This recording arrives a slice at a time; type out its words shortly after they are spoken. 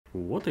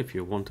What if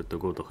you wanted to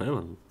go to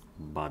heaven,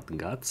 but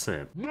God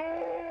said...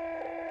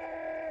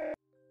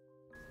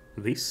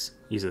 This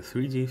is a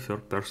 3D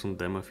third-person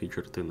demo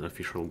featured in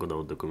official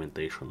Godot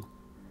documentation.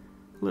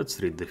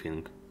 Let's read the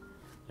thing.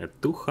 A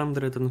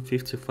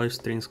 255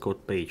 strings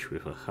code page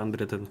with a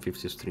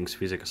 150 strings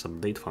physics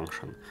update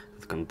function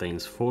that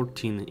contains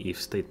 14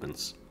 if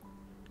statements.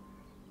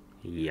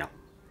 Yeah.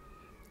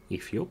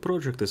 If your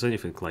project is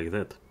anything like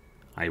that,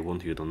 I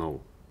want you to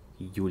know,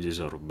 you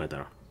deserve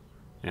better.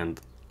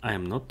 And I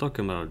am not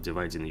talking about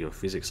dividing your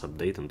physics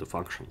update into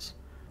functions.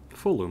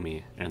 Follow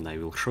me and I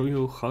will show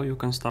you how you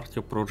can start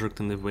your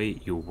project in a way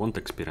you won't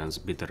experience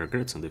bitter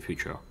regrets in the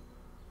future.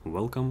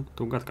 Welcome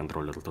to God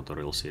Controller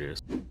tutorial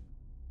series.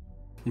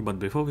 But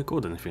before we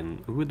code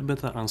anything, we'd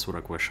better answer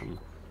a question.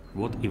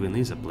 What even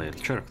is a player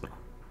character?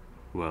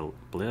 Well,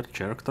 player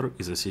character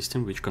is a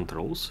system which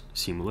controls,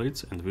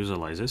 simulates and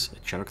visualizes a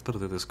character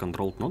that is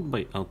controlled not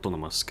by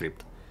autonomous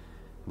script,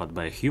 but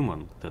by a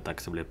human that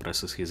actively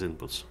presses his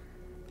inputs.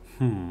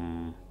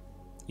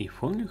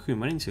 If only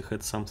humanity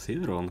had some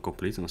theory on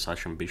completing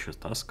such ambitious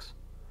tasks.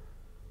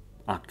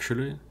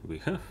 Actually, we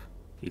have.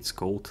 It's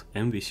called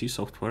MVC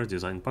software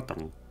design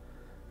pattern.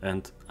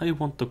 And I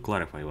want to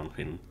clarify one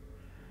thing.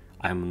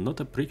 I'm not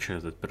a preacher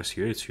that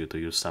persuades you to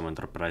use some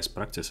enterprise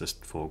practices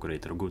for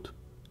greater good.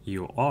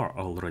 You are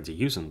already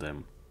using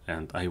them,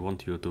 and I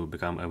want you to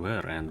become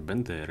aware and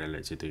bend the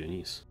reality to your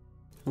knees.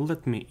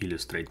 Let me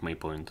illustrate my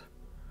point.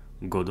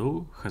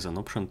 Godot has an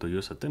option to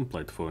use a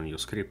template for a new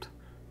script,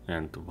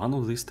 and one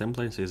of these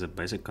templates is a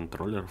basic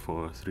controller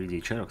for a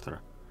 3D character.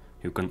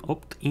 You can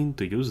opt in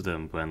to use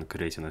them when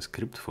creating a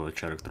script for a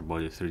character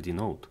body 3D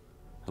node.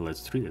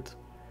 Let's read it.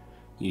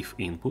 If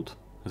input,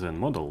 then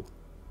model.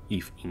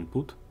 If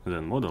input,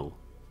 then model.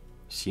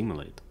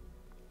 Simulate.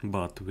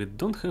 But we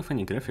don't have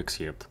any graphics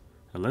yet.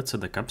 Let's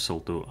add a capsule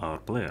to our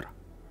player.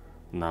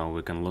 Now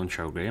we can launch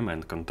our game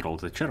and control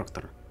the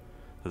character.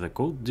 The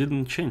code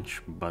didn't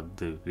change, but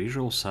the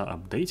visuals are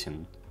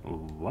updating.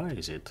 Why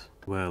is it?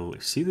 Well,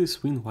 see this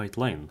thin white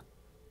line?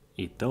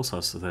 It tells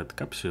us that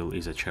capsule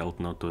is a child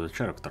node to the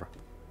character.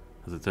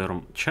 The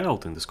term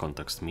child in this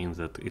context means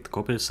that it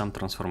copies some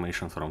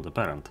transformation from the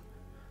parent.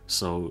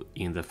 So,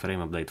 in the frame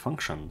update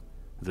function,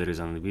 there is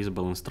an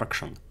invisible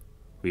instruction.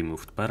 We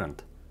moved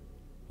parent.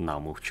 Now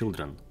move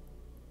children.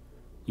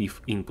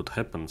 If input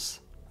happens,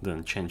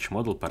 then change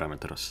model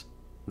parameters,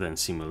 then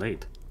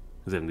simulate,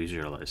 then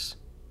visualize.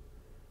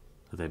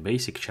 The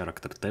basic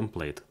character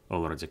template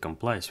already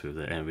complies with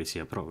the MVC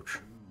approach.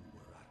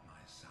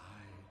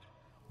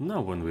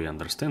 Now when we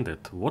understand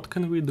it, what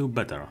can we do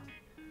better?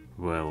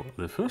 Well,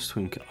 the first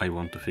thing I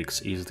want to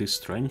fix is this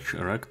strange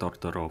rect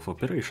order of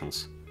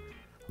operations.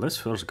 Let's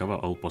first gather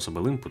all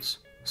possible inputs,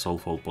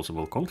 solve all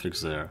possible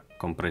conflicts there,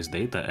 compress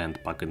data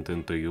and pack it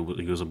into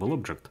a usable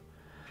object.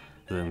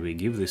 Then we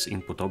give this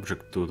input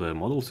object to the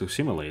model to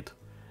simulate,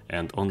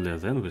 and only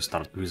then we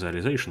start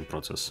visualization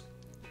process.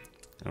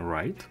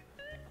 Right?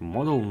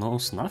 Model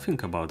knows nothing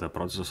about the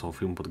process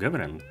of input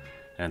gathering,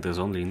 and is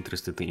only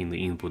interested in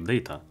the input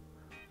data.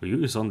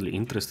 U is only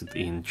interested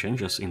in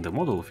changes in the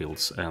model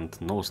fields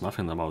and knows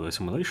nothing about the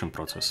simulation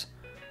process.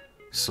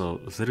 So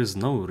there is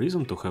no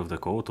reason to have the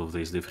code of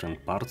these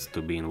different parts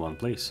to be in one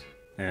place.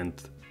 And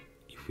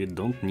if we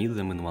don't need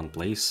them in one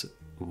place,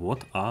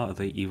 what are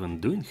they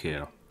even doing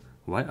here?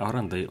 Why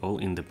aren't they all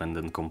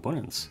independent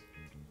components?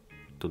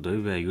 Today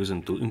we are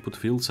using 2 input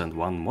fields and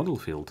 1 model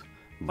field,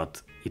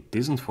 but it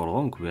isn't for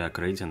long. We are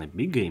creating a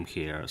big game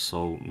here,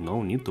 so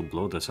no need to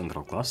blow the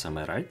central class, am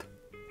I right?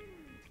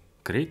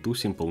 Create 2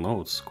 simple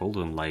nodes, call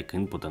them like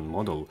input and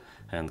model,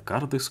 and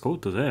cart this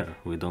code to there,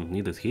 we don't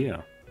need it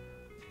here.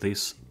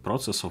 This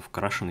process of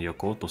crushing your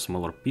code to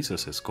smaller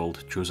pieces is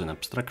called choosing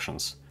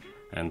abstractions,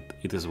 and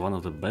it is one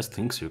of the best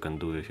things you can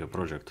do with your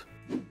project.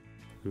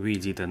 We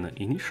did an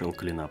initial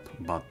cleanup,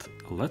 but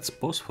let's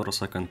pause for a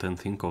second and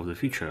think of the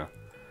future.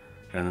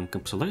 An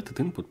encapsulated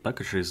input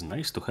package is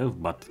nice to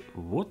have, but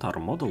what our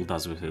model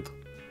does with it?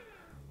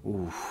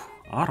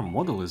 Our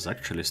model is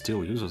actually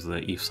still uses the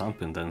if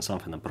something then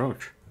something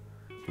approach.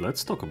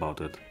 Let's talk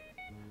about it.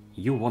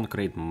 You want to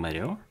create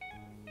Mario?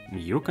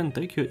 You can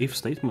take your if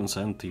statements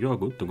and you are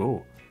good to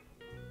go.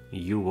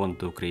 You want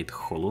to create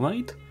Hollow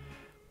Knight?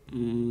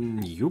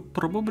 You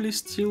probably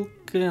still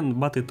can,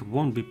 but it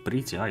won't be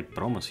pretty, I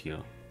promise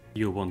you.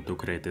 You want to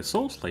create a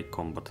Souls-like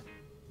combat?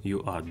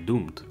 You are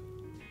doomed.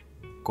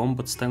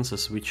 Combat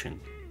stances switching,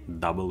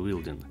 double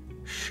wielding,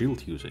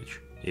 shield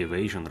usage,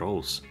 evasion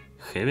rolls,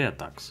 heavy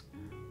attacks,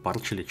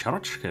 partially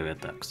charged heavy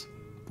attacks,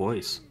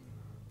 poise,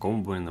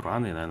 comboing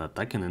running and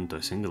attacking into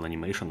a single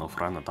animation of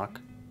run attack.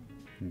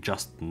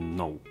 Just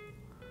no.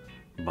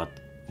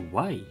 But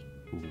why?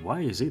 Why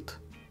is it?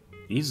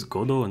 Is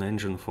Godot an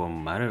engine for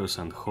Marios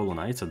and Hollow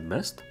Knights at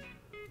best?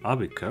 Are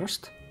we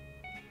cursed?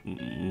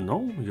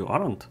 No, you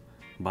aren't,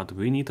 but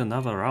we need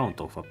another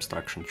round of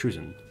abstraction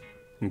choosing.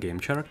 Game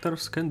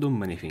characters can do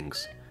many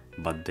things,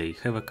 but they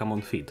have a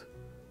common feed.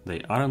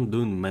 They aren't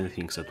doing many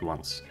things at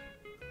once.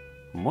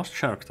 Most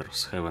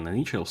characters have an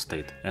initial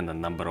state and a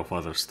number of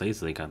other states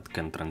they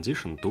can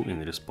transition to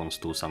in response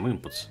to some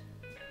inputs.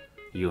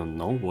 You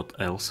know what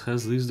else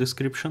has this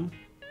description?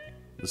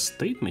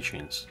 State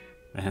machines.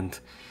 And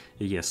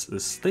yes,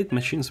 state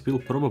machines will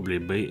probably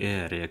be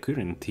a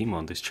recurring theme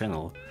on this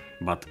channel,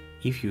 but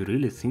if you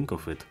really think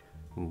of it,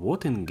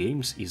 what in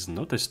games is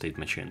not a state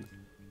machine?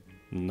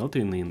 Not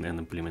in an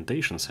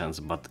implementation sense,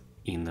 but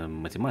in a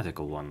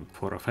mathematical one.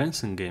 For a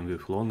fencing game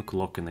with long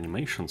lock-in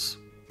animations,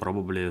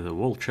 probably the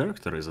whole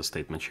character is a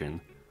state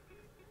machine.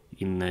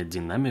 In a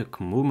dynamic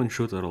movement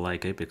shooter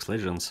like Apex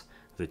Legends,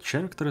 the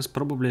character is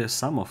probably a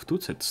sum of two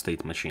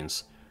state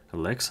machines,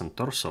 legs and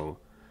torso,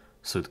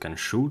 so it can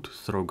shoot,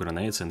 throw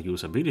grenades and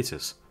use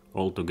abilities,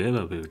 all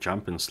together with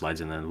jumping,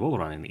 sliding and wall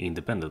running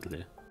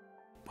independently.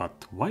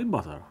 But why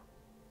bother?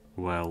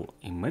 Well,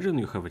 imagine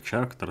you have a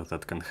character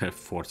that can have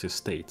 40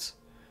 states.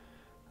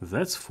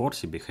 That's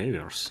 40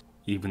 behaviors.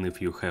 Even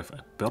if you have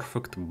a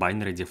perfect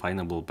binary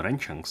definable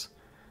branchings,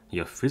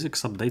 your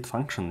physics update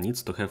function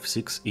needs to have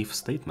 6 if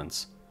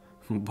statements.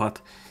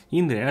 But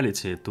in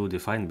reality, to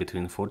define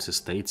between 40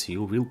 states,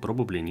 you will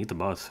probably need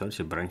about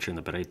 30 branching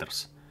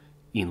operators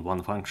in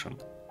one function,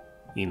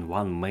 in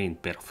one main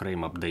per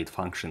frame update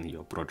function in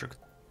your project.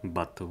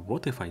 But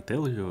what if I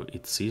tell you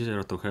it's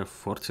easier to have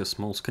 40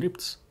 small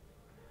scripts?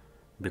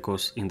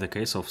 Because in the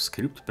case of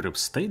script per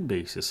state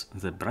basis,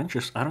 the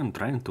branches aren't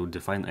trying to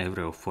define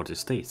every of 40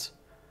 states.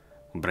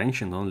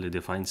 Branching only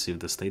defines if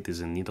the state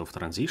is in need of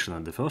transition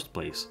in the first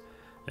place,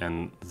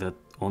 and that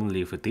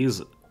only if it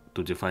is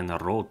to define a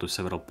row to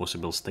several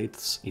possible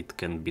states it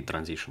can be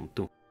transitioned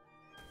to.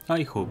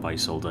 I hope I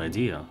sold the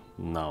idea,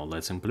 now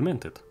let's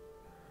implement it.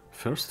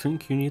 First thing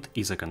you need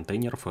is a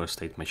container for a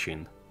state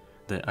machine.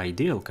 The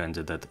ideal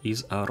candidate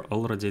is our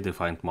already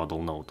defined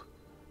model node.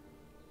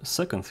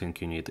 Second thing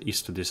you need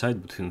is to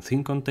decide between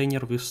thin container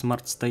with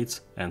smart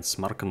states and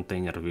smart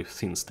container with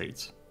thin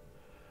states.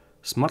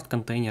 Smart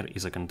container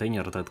is a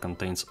container that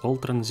contains all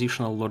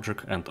transitional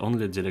logic and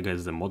only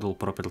delegates the model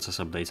properties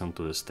updates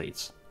onto the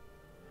states.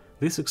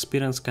 This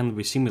experience can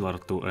be similar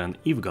to an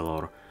if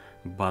galore,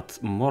 but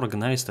more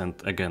organized and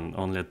again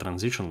only a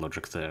transition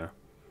logic there.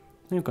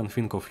 You can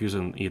think of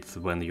using it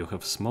when you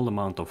have small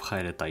amount of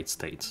highly tight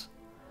states.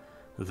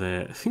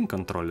 The thin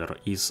controller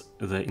is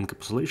the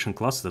encapsulation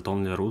class that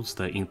only routes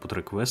the input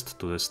request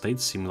to the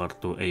states similar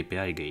to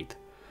API gate,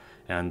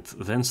 and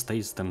then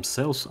states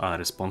themselves are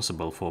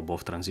responsible for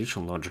both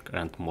transition logic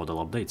and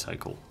model update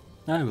cycle.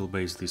 I will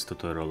base this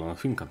tutorial on a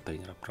thin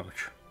container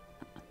approach.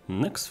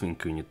 Next thing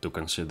you need to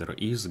consider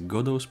is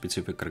Godot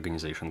specific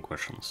organization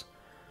questions.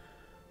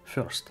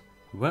 First,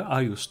 where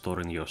are you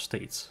storing your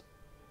states?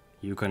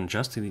 You can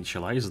just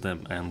initialize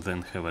them and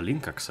then have a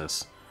link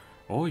access,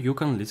 or you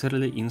can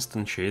literally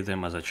instantiate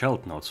them as a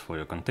child nodes for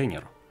your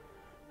container.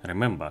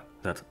 Remember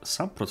that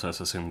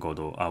subprocesses in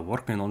Godot are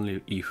working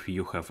only if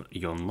you have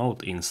your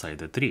node inside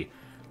the tree,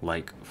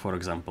 like for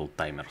example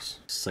timers.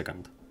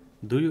 Second,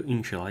 do you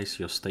initialize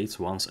your states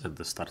once at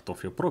the start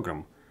of your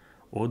program,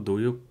 or do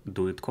you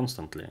do it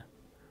constantly?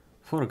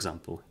 For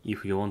example,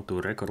 if you want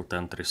to record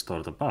and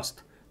restore the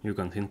past, you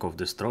can think of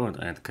destroying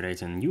and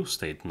creating new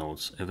state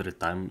nodes every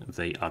time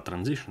they are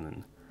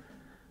transitioning.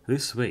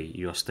 This way,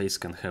 your states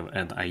can have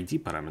an ID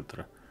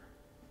parameter.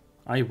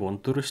 I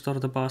want to restore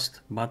the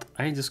past, but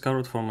I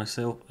discovered for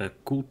myself a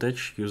cool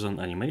touch using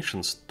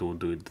animations to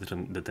do it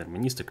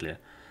deterministically,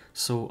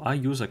 so I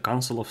use a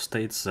console of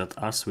states that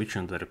are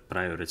switching their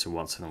priority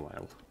once in a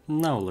while.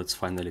 Now let's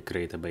finally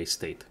create a base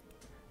state.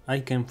 I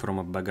came from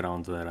a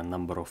background where a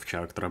number of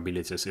character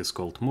abilities is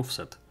called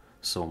moveset,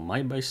 so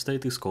my base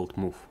state is called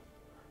move.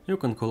 You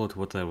can call it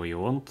whatever you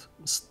want,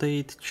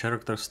 state,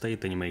 character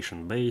state,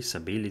 animation base,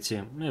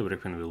 ability,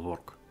 everything will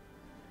work.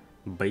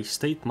 Base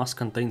state must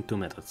contain two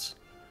methods,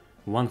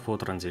 one for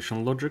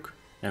transition logic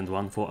and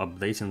one for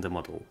updating the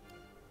model.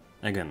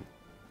 Again,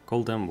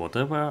 call them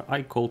whatever.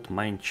 I called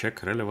mine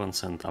check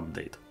relevance and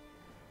update.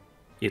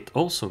 It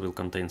also will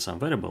contain some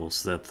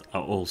variables that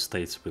all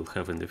states will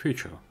have in the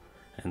future,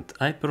 and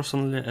I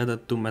personally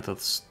added two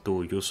methods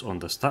to use on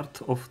the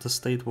start of the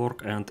state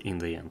work and in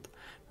the end,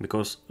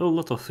 because a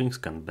lot of things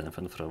can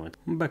benefit from it.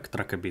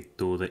 Backtrack a bit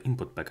to the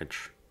input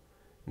package.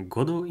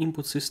 Godot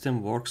input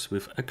system works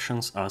with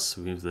actions as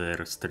with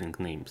their string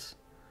names.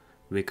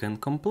 We can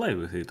comply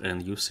with it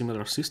and use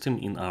similar system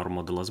in our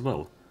model as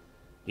well.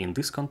 In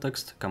this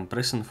context,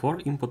 compressing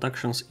 4 input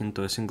actions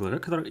into a single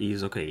vector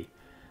is okay,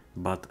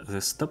 but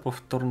the step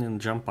of turning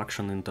jump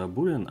action into a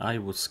boolean I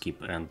would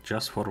skip and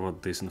just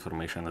forward this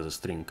information as a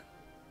string.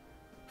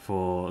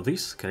 For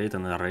this, create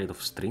an array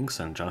of strings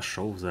and just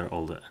show there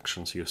all the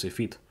actions you see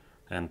fit,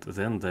 and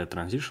then the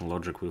transition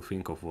logic will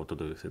think of what to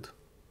do with it.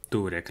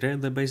 To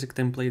recreate the basic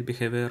template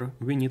behavior,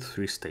 we need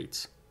 3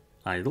 states: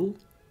 idle,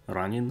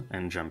 running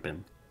and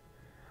jumping.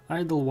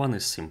 Idle 1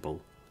 is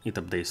simple. It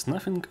updates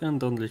nothing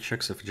and only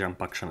checks if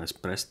jump action is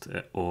pressed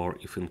or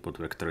if input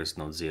vector is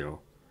not 0.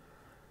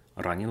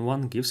 Running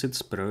 1 gives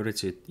its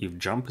priority if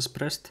jump is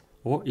pressed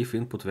or if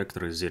input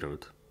vector is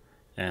zeroed.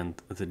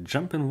 And the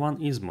jumping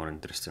one is more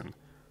interesting.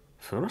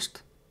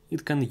 First,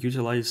 it can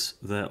utilize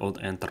the odd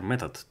enter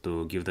method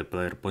to give the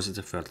player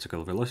positive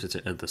vertical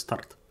velocity at the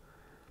start.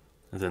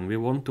 Then we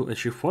want to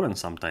achieve falling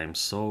sometimes,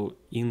 so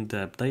in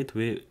the update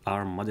we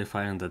are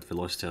modifying that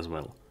velocity as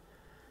well.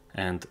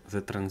 And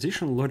the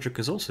transition logic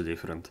is also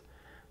different.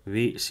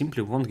 We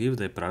simply won't give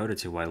the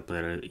priority while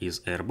player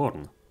is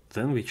airborne.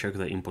 Then we check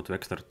the input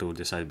vector to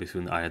decide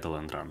between idle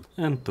and run.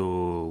 And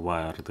to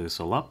wire this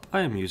all up,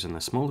 I am using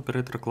a small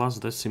operator class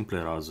that simply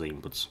routes the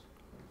inputs.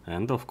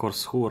 And of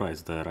course, who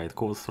writes the right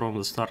code from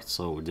the start,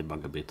 so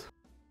debug a bit.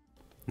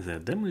 The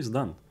demo is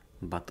done,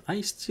 but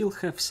I still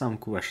have some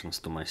questions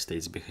to my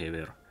state's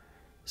behavior.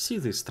 See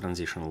this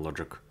transition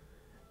logic.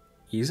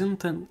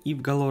 Isn't an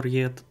if galore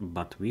yet,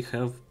 but we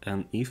have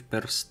an if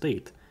per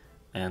state,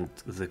 and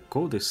the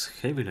code is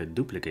heavily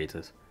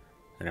duplicated.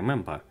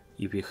 Remember,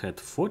 if we had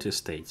 40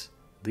 states,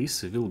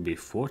 this will be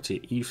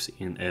 40 ifs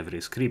in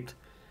every script,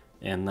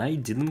 and I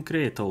didn't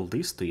create all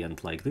this to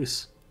end like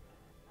this.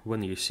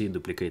 When you see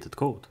duplicated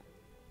code,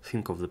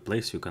 think of the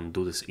place you can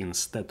do this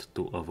instead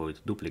to avoid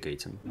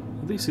duplicating.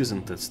 This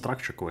isn't a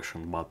structure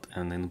question, but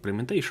an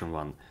implementation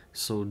one,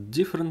 so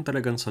different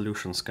elegant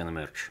solutions can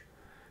emerge.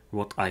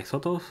 What I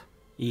thought of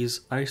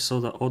is I saw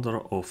the order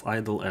of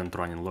idle and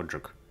running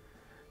logic.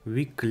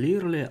 We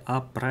clearly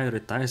are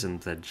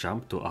prioritizing the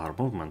jump to our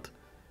movement,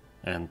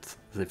 and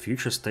the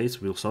future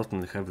states will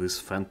certainly have this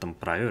phantom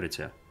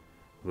priority.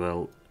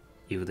 Well,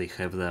 if they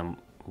have them,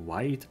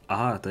 why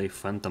are they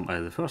phantom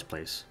in the first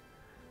place?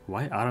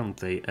 Why aren't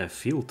they a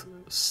field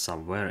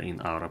somewhere in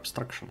our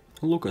abstraction?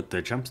 Look at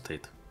the jump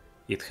state.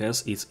 It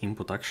has its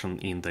input action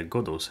in the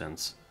Godot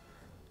sense.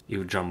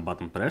 If jump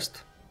button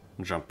pressed,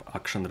 jump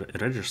action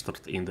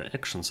registered in the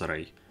actions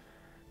array.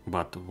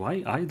 But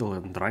why idle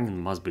and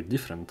running must be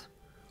different?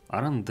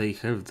 Aren't they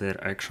have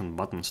their action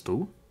buttons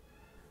too?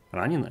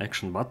 Running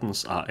action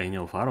buttons are any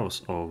of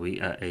arrows or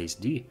via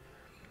ASD.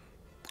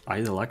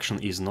 Idle action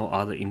is no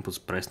other inputs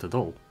pressed at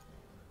all.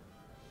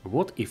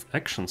 What if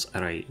actions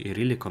array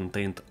really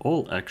contained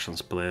all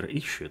actions player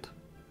issued?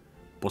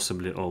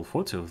 Possibly all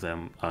 40 of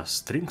them are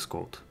strings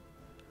code.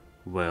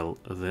 Well,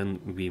 then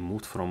we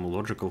moved from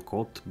logical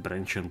code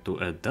branching to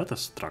a data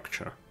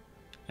structure,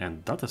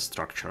 and data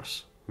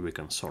structures we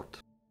can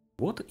sort.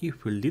 What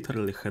if we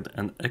literally had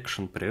an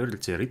action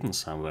priority written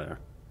somewhere?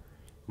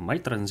 My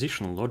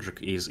transition logic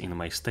is in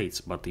my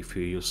states, but if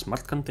you use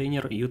smart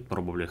container, you'd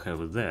probably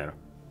have it there.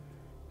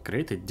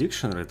 Create a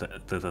dictionary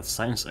that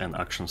assigns an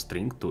action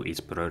string to its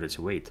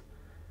priority weight.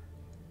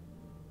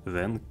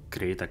 Then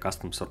create a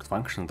custom sort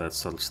function that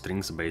sorts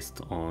strings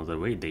based on the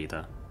weight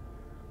data.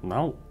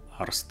 Now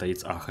our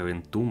states are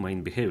having two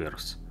main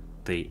behaviors.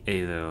 They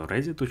either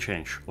ready to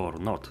change or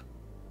not.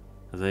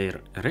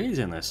 Their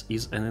readiness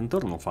is an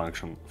internal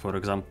function. For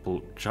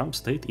example, jump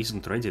state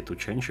isn't ready to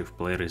change if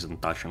player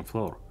isn't touching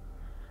floor.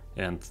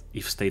 And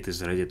if state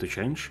is ready to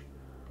change,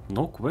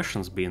 no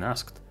questions being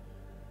asked.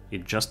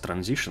 It just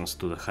transitions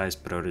to the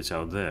highest priority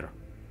out there.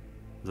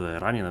 The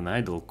running and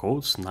idle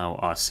codes now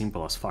are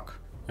simple as fuck.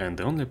 And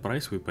the only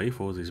price we pay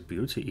for this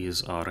beauty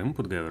is our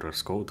input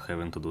gatherer's code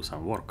having to do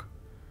some work.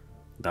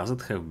 Does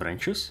it have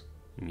branches?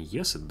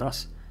 Yes, it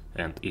does.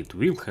 And it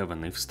will have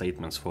an if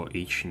statements for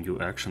each new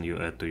action you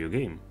add to your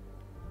game.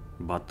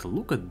 But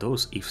look at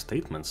those if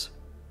statements.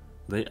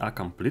 They are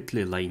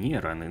completely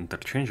linear and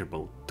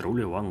interchangeable,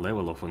 truly one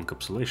level of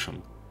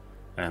encapsulation.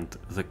 And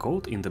the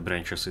code in the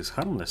branches is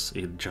harmless,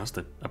 it just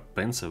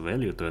appends a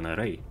value to an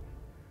array.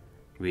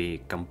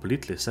 We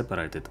completely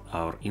separated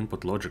our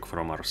input logic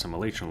from our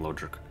simulation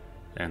logic,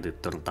 and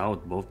it turned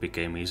out both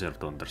became easier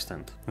to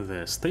understand.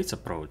 The states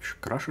approach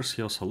crushes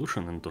your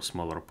solution into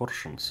smaller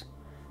portions,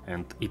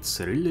 and it's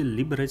a really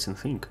liberating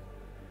thing.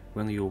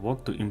 When you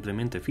want to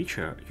implement a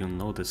feature, you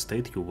know the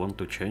state you want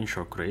to change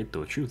or create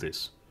to achieve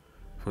this.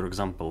 For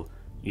example,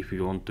 if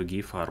you want to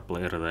give our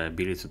player the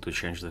ability to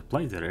change the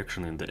flight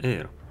direction in the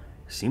air,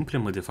 simply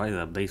modify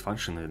the update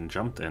function in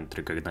jump and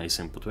recognize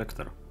input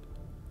vector.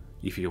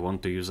 If you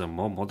want to use a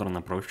more modern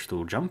approach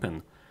to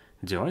jumping,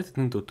 divide it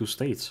into two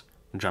states,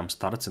 jump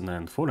starting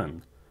and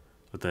falling.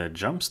 The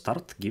jump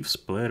start gives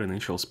player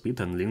initial speed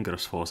and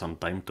lingers for some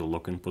time to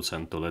lock inputs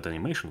and to let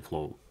animation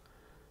flow.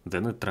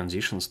 Then it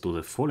transitions to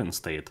the falling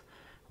state,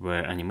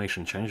 where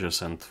animation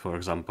changes and, for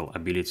example,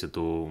 ability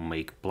to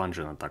make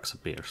plunging attacks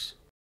appears.